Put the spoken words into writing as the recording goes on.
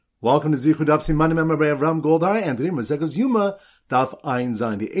Welcome to Zichud Daf Simanim Rabbi Avram Goldhar, and today Maseches Yoma, Daf Ayin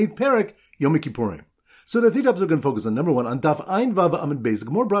Zayin, the 8th parak, Yom Kippurim. So the three topics we're going to focus on. Number one, on Daf Ayin Vav Amid Beis. The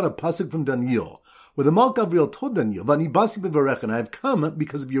Gemara brought a pasuk from Daniel, where the Malch Gabriel told Daniel, "Vani basi b'varech, and I have come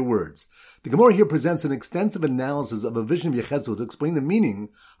because of your words." The Gemara here presents an extensive analysis of a vision of Yechezkel to explain the meaning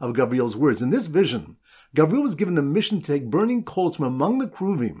of Gabriel's words. In this vision, Gabriel was given the mission to take burning coals from among the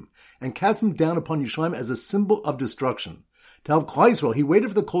Kruvim and cast them down upon Yerushalayim as a symbol of destruction. To help Klal Yisrael, he waited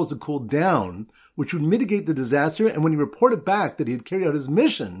for the coals to cool down, which would mitigate the disaster, and when he reported back that he had carried out his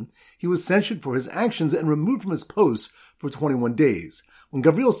mission, he was censured for his actions and removed from his post for 21 days. When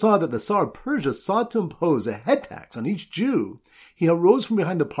Gabriel saw that the Tsar of Persia sought to impose a head tax on each Jew, he arose from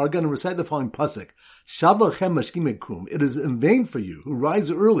behind the pargan and recited the following pasuk, Shavachem mashkimekum, it is in vain for you, who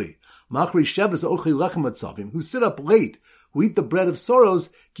rise early, Machri Sheves ochli lechem atzavim, who sit up late, who eat the bread of sorrows,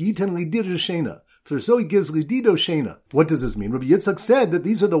 ki yiten lidir shena, for so he gives lidido shena. What does this mean? Rabbi Yitzchak said that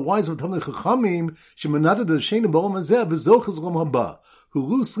these are the wives of Talmid Chachamim, shemanada de shena b'olam hazeh v'zochaz l'olam haba, who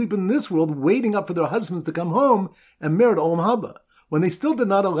lose sleep in this world, waiting up for their husbands to come home and merit olam haba. When they still did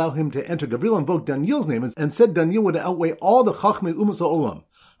not allow him to enter, Gabriel invoked Daniel's name and said Daniel would outweigh all the Chachmei Umas HaOlam.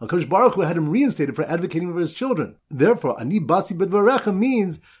 HaKadosh Baruch Hu had him reinstated for advocating for his children. Therefore, Ani Basi B'dvarecha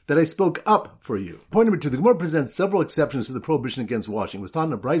means that I spoke up for you. Point number two, the Gemara presents several exceptions to the prohibition against washing. It was taught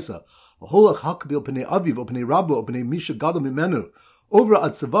in a Brisa, Holach Hakbil Pnei Aviv, Pnei Rabbo, Pnei Misha Gadol Mimenu, over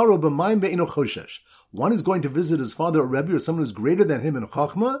at Savaro B'mayim Ve'eno Choshesh. One who's going to visit his father or Rebbe or someone who's greater than him in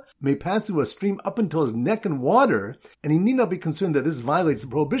Chachma may pass through a stream up until his neck in water, and he need not be concerned that this violates the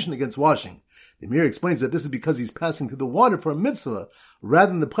prohibition against washing. The Mir explains that this is because he's passing through the water for a mitzvah, rather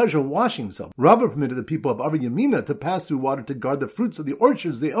than the pleasure of washing himself. Rabbi permitted the people of Abba Yamina to pass through water to guard the fruits of the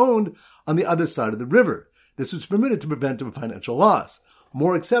orchards they owned on the other side of the river. This was permitted to prevent a financial loss.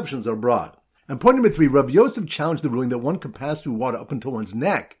 More exceptions are brought. And point number three, Rabbi Yosef challenged the ruling that one could pass through water up until one's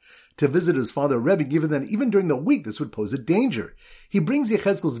neck to visit his father Rebbe, given that even during the week this would pose a danger. He brings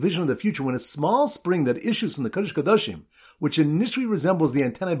Yechezkel's vision of the future when a small spring that issues from the Kodesh Kodashim, which initially resembles the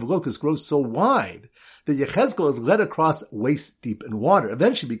antennae of a locust, grows so wide that Yechezkel is led across waist deep in water,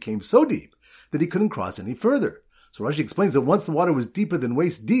 eventually became so deep that he couldn't cross any further. So Rashi explains that once the water was deeper than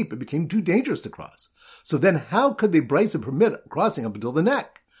waist deep, it became too dangerous to cross. So then how could they brace and permit crossing up until the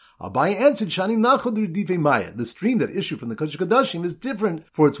neck? Abai answered, Shani Nachod Rudifei Maya. The stream that issued from the Kodesh Kodashim is different,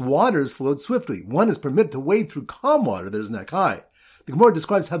 for its waters flowed swiftly. One is permitted to wade through calm water that is neck high. The Gemara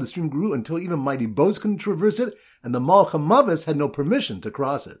describes how the stream grew until even mighty boats couldn't traverse it, and the Malch HaMavis had no permission to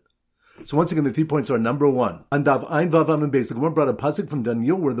cross it. So once again, the 3 points are: number one, on Daf Ayin Vav Amid Beis, the Gemara brought a pasuk from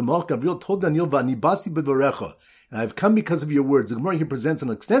Daniel where the Malch Gabriel told Daniel, "Vani basi b'dvarecha, and I have come because of your words." The Gemara here presents an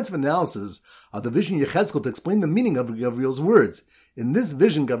extensive analysis of the vision of Yechezkel to explain the meaning of Gabriel's words. In this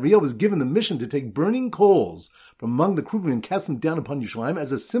vision, Gabriel was given the mission to take burning coals from among the Kruvim and cast them down upon Yerushalayim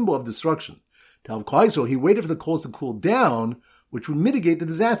as a symbol of destruction. To help Klal Yisrael, he waited for the coals to cool down, which would mitigate the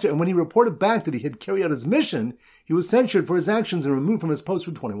disaster, and when he reported back that he had carried out his mission, he was censured for his actions and removed from his post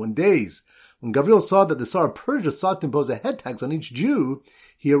for 21 days. When Gabriel saw that the Tsar of Persia sought to impose a head tax on each Jew,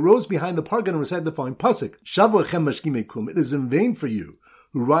 he arose behind the pargan and recited the following pasuk, Shavachem mashkimekum, it is in vain for you,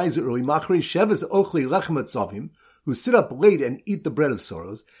 who rise early, Machri Sheves ochli lechem atzavim, who sit up late and eat the bread of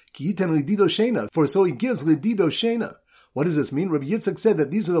sorrows, ki yiten lidido shena, for so he gives lidido shena. What does this mean? Rabbi Yitzchak said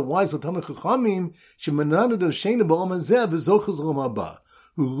that these are the wives of Talmid Chachamim, shemanada de shena b'olam hazeh v'zochaz l'olam haba,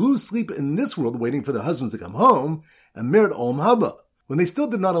 who lose sleep in this world waiting for their husbands to come home and merit olam haba. When they still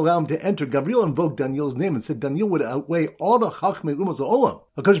did not allow him to enter, Gabriel invoked Daniel's name and said Daniel would outweigh all the Chachmei Umas HaOlam.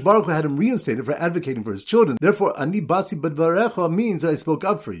 HaKadosh Baruch Hu had him reinstated for advocating for his children. Therefore, Ani Basi B'dvarecha means that I spoke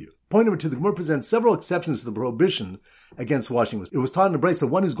up for you. Point number two, the Gemara presents several exceptions to the prohibition against washing. It was taught in the Brisa that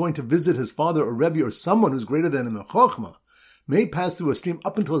one who's going to visit his father or Rebbe or someone who's greater than him in Chochmah may pass through a stream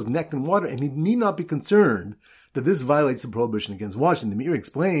up until his neck in water, and he need not be concerned that this violates the prohibition against washing. The Meir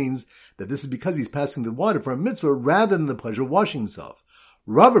explains that this is because he's passing the water for a mitzvah rather than the pleasure of washing himself.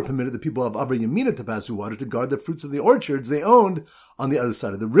 Rabbi permitted the people of Abba Yamina to pass through water to guard the fruits of the orchards they owned on the other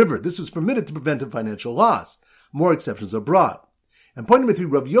side of the river. This was permitted to prevent a financial loss. More exceptions are brought. And point number three,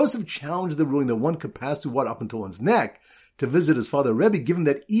 Rabbi Yosef challenged the ruling that one could pass through water up until one's neck to visit his father Rebbe, given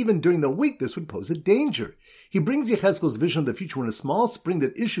that even during the week this would pose a danger. He brings Yechezkel's vision of the future when a small spring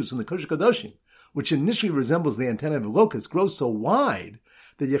that issues from the Kodesh Kodashim, which initially resembles the antenna of a locust, grows so wide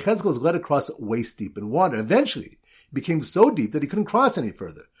that Yechezkel is led across waist deep in water. Eventually, it became so deep that he couldn't cross any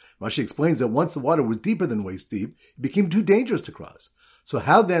further. Rashi explains that once the water was deeper than waist deep, it became too dangerous to cross. So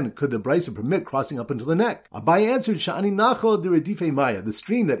how then could the Brisa permit crossing up into the neck? Abai answered, Sha'ani Nachal Rudifei Maya. The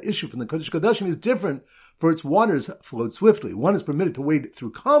stream that issued from the Kodesh Kodashim is different, for its waters flowed swiftly. One is permitted to wade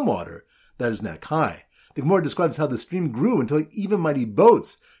through calm water that is neck high. The Gemara describes how the stream grew until even mighty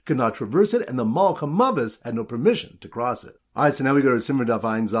boats could not traverse it, and the Mal Hamabas had no permission to cross it. Alright, so now we go to Simmer Daf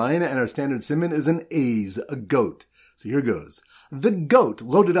Ein Zayin, and our standard simon is an aiz, a goat. So here goes. The goat,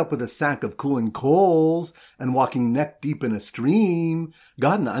 loaded up with a sack of cooling coals and walking neck deep in a stream,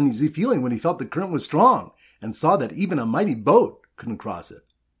 got an uneasy feeling when he felt the current was strong and saw that even a mighty boat couldn't cross it.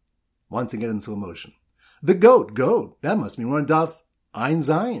 Once again in slow motion. The goat, that must mean we're on Daf Ein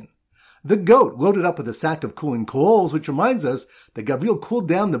Zayin. The goat, loaded up with a sack of cooling coals, which reminds us that Gabriel cooled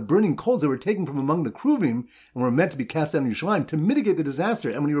down the burning coals that were taken from among the Kruvim and were meant to be cast down in Yerushalayim to mitigate the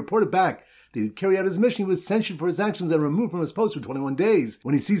disaster. And when he reported back that he would carry out his mission, he was censured for his actions and removed from his post for 21 days.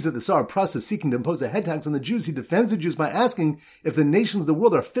 When he sees that the Tsar Pras is seeking to impose a head tax on the Jews, he defends the Jews by asking if the nations of the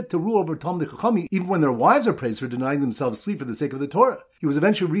world are fit to rule over Talmidei Chachamim, even when their wives are praised for denying themselves sleep for the sake of the Torah. He was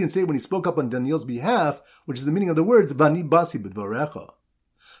eventually reinstated when he spoke up on Daniel's behalf, which is the meaning of the words, Vani Basi B'dvarecha.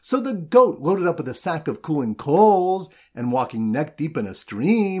 So the goat, loaded up with a sack of cooling coals and walking neck deep in a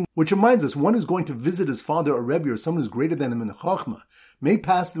stream, which reminds us one who's going to visit his father or Rebbe or someone who's greater than him in Chochmah, may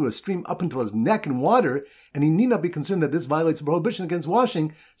pass through a stream up until his neck in water, and he need not be concerned that this violates a prohibition against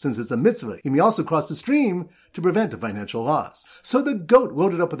washing, since it's a mitzvah. He may also cross the stream to prevent a financial loss. So the goat,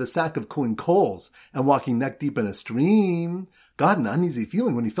 loaded up with a sack of cooling coals and walking neck deep in a stream, got an uneasy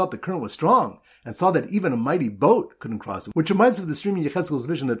feeling when he felt the current was strong and saw that even a mighty boat couldn't cross it, which reminds us of the stream in Yechezkel's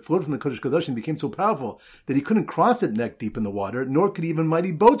vision that flowed from the Kodesh Kadosh and became so powerful that he couldn't cross it neck deep in the water, nor could even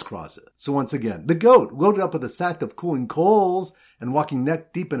mighty boats cross it. So once again, the goat, loaded up with a sack of cooling coals and walking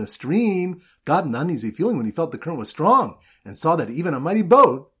neck deep in a stream, got an uneasy feeling when he felt the current was strong and saw that even a mighty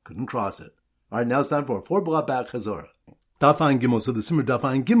boat couldn't cross it. Alright, now it's time for a 4-block back Chazorah. Daf Ein Gimel. So the Simmer Daf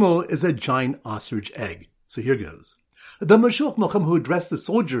Ein Gimel is a giant ostrich egg. So here goes. The Meshulch Melchem who addressed the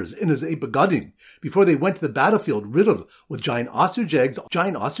soldiers in his begadim before they went to the battlefield riddled with giant ostrich eggs.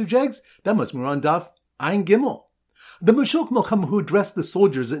 Giant ostrich eggs? That must be on Daf Ein Gimel. The Meshulch Melchem who addressed the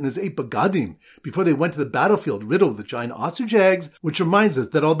soldiers in his begadim before they went to the battlefield riddled with giant ostrich eggs, which reminds us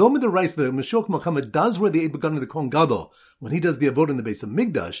that although Midarais the Meshulch Melchem does wear the begadim of the Kohen Gadol when he does the avodah in the base of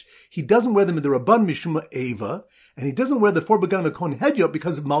Migdash, he doesn't wear them in the Rabban Mishuma Eva, and he doesn't wear the 4 begadim of the Kohen Hedyot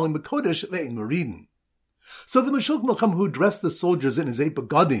because of Malim B'Kodesh ve'in Meriden. So the Meshulch Melchem who dressed the soldiers in his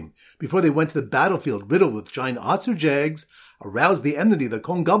begadim before they went to the battlefield riddled with giant ostrich eggs aroused the enmity of the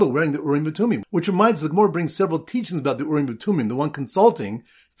Kohen Gadol wearing the Urim V'Tumim, which reminds us the Gemara brings several teachings about the Urim V'Tumim. The one consulting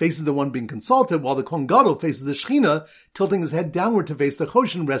faces the one being consulted, while the Kohen Gadol faces the Shechina, tilting his head downward to face the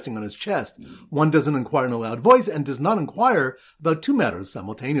Choshen resting on his chest. One doesn't inquire in a loud voice and does not inquire about 2 matters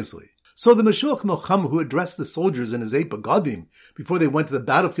simultaneously. So the Meshulch Melchem who addressed the soldiers in his begadim before they went to the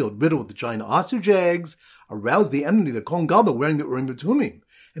battlefield riddled with the giant ostrich eggs aroused the enmity of the Kohen Gadol wearing the Urim V'Tumim,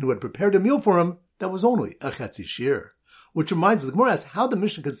 and who had prepared a meal for him that was only a chetzi shir. Which reminds us, the Gemara asks how the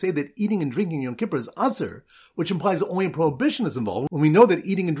Mishnah could say that eating and drinking Yom Kippur is aser, which implies only a prohibition is involved, when we know that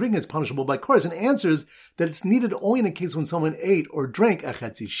eating and drinking is punishable by Koros, and answers that it's needed only in a case when someone ate or drank a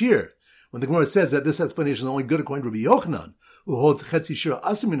chetzi shir. When the Gemara says that this explanation is only good according to Rabbi Yochanan, who holds chetzi shir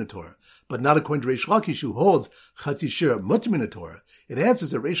aser min Torah, but not according to Reish Lakish, who holds chetzi shir mutter min Torah, it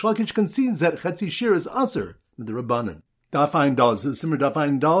answers that Reish Lakish concedes that chetzi shir is aser min the Rabbanan. Daf Ein Daled. So the Simmer Daf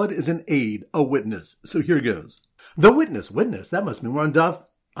Ein Daled is an aid, a witness. So here goes. The witness, that must mean we're on Daf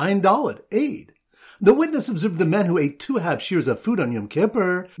Ein Daled, aid. The witness observed the men who ate 2 shears of food on Yom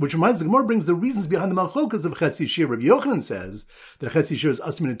Kippur, which reminds the Gemara brings the reasons behind the malchokas of chetzi shir. Rabbi Yochanan says that chetzi shir is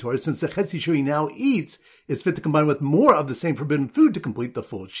asur min Torah, since the chetzi shir he now eats is fit to combine with more of the same forbidden food to complete the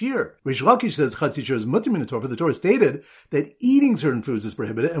full shir. Reish Lakish says chetzi shir is mutter min Torah, for the Torah stated that eating certain foods is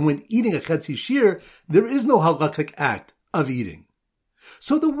prohibited, and when eating a chetzi shir, there is no halakhic act of eating.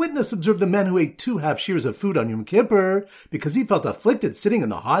 So the witness observed the man who ate 2 shears of food on Yom Kippur because he felt afflicted sitting in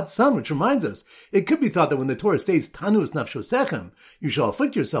the hot sun, which reminds us, it could be thought that when the Torah states, Tanu es nafshosechem, you shall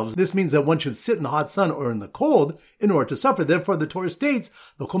afflict yourselves, this means that one should sit in the hot sun or in the cold in order to suffer. Therefore, the Torah states,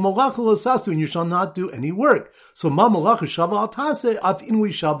 and you shall not do any work. So ma malacha shava al taseh, af inui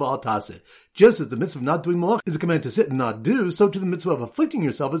shava al taseh. Just as the mitzvah of not doing malach is a command to sit and not do, so to the mitzvah of afflicting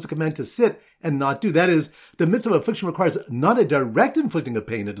yourself is a command to sit and not do. That is, the mitzvah of affliction requires not a direct inflicting of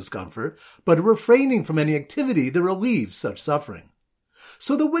pain and discomfort, but a refraining from any activity that relieves such suffering.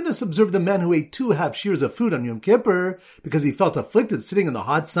 So the witness observed the man who ate 2 shears of food on Yom Kippur because he felt afflicted sitting in the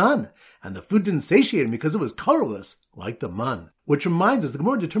hot sun, and the food didn't satiate him because it was colorless, like the man. Which reminds us, the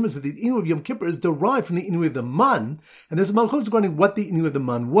Gemara determines that the inu of Yom Kippur is derived from the inu of the man, and there's a malchus regarding what the inu of the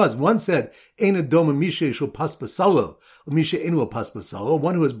man was. One said, Ein adoma mishe shul pas basalo, mishe enu pas basalo.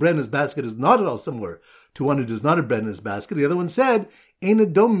 One who has bread in his basket is not at all similar to one who does not have bread in his basket. The other one said, Ein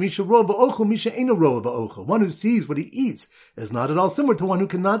adoma mishe roa ba'ochel, mishe enu roa ba'ochel. One who sees what he eats is not at all similar to one who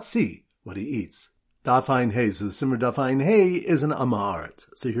cannot see what he eats. Daf Ayin Hey. So the Simmer Daf Ayin Hey is an Ama'art.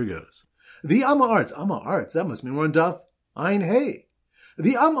 So here goes. The Ama'arts, that must mean we're on Daf Ayin Hey.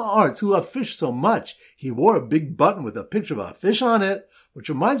 The Ama'arts who love fish so much, he wore a big button with a picture of a fish on it, which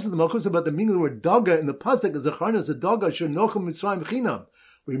reminds us of the Malchus about the meaning of the word daga in the pasuk as Zacharnas a daga asher nochem Mitzrayim chinam.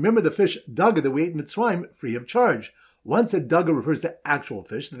 Remember the fish daga that we ate in Mitzrayim free of charge. One said daga refers to actual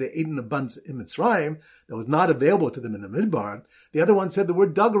fish that they ate in abundance in Mitzrayim that was not available to them in the Midbar. The other one said the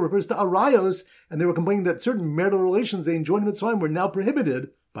word daga refers to arayos, and they were complaining that certain marital relations they enjoyed in Mitzrayim were now prohibited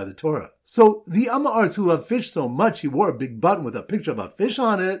by the Torah. So the Ama'arts who love fish so much, he wore a big button with a picture of a fish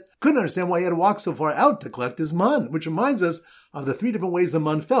on it, couldn't understand why he had to walk so far out to collect his man, which reminds us of the three different ways the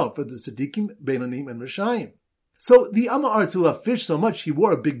man fell for the Tzaddikim, Beinonim, and Rishayim. So the Ama'arts who love fish so much, he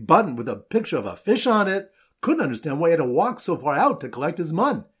wore a big button with a picture of a fish on it, couldn't understand why he had to walk so far out to collect his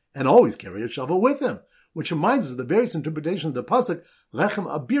man, and always carry a shovel with him, which reminds us of the various interpretations of the pasuk, Lechem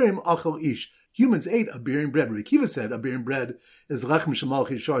abirim achol ish. Humans ate abirim bread. Rabbi Kiva said abirim bread is lechem shemalach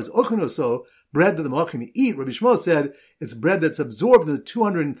yishar's ochinoso, bread that the malachim eat. Rabbi Shmuel said it's bread that's absorbed in the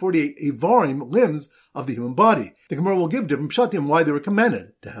 248 avarim, limbs of the human body. The Gemara will give different pshatim why they were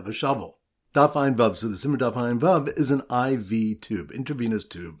commanded to have a shovel. Daf Ayin Vav. So the Simmer Daf Ayin Vav is an IV tube, intravenous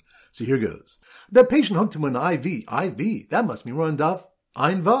tube. So here goes. The patient hooked to an IV, that must mean we're on Daf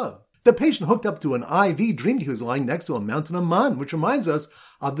Ayin Vav. The patient hooked up to an IV dreamed he was lying next to a mountain of man, which reminds us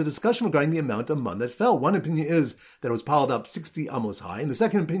of the discussion regarding the amount of man that fell. One opinion is that it was piled up 60 amos high, and the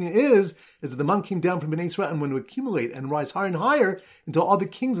second opinion is that the man came down from Bnei Israel and went to accumulate and rise higher and higher until all the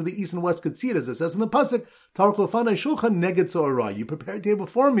kings of the east and west could see it, as it says in the pasuk, Tarek lefanai shulchan neged zo'arai. You prepare a table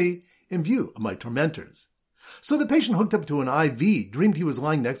before me in view of my tormentors. So the patient hooked up to an IV dreamed he was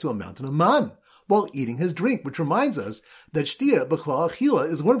lying next to a mountain of man while eating his drink, which reminds us that shtia b'chla achila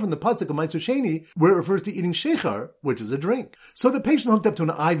is learned from the pasuk of Ma'aser Sheni, where it refers to eating shechar, which is a drink. So the patient hooked up to an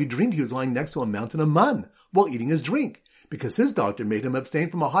IV dreamed he was lying next to a mountain of man while eating his drink, because his doctor made him abstain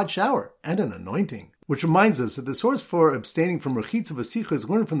from a hot shower and an anointing. Which reminds us that the source for abstaining from rechitza v'sicha is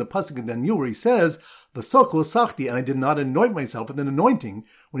learned from the pasuk in Daniel, where he says, "V'soch lo sachti," and I did not anoint myself with an anointing,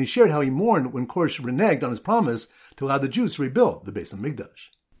 when he shared how he mourned when Koresh reneged on his promise to allow the Jews to rebuild the Beis Hamikdash.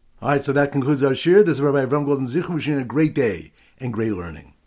 All right, so that concludes our shir. This is Rabbi Avram Golden Zichu wishing you a great day and great learning.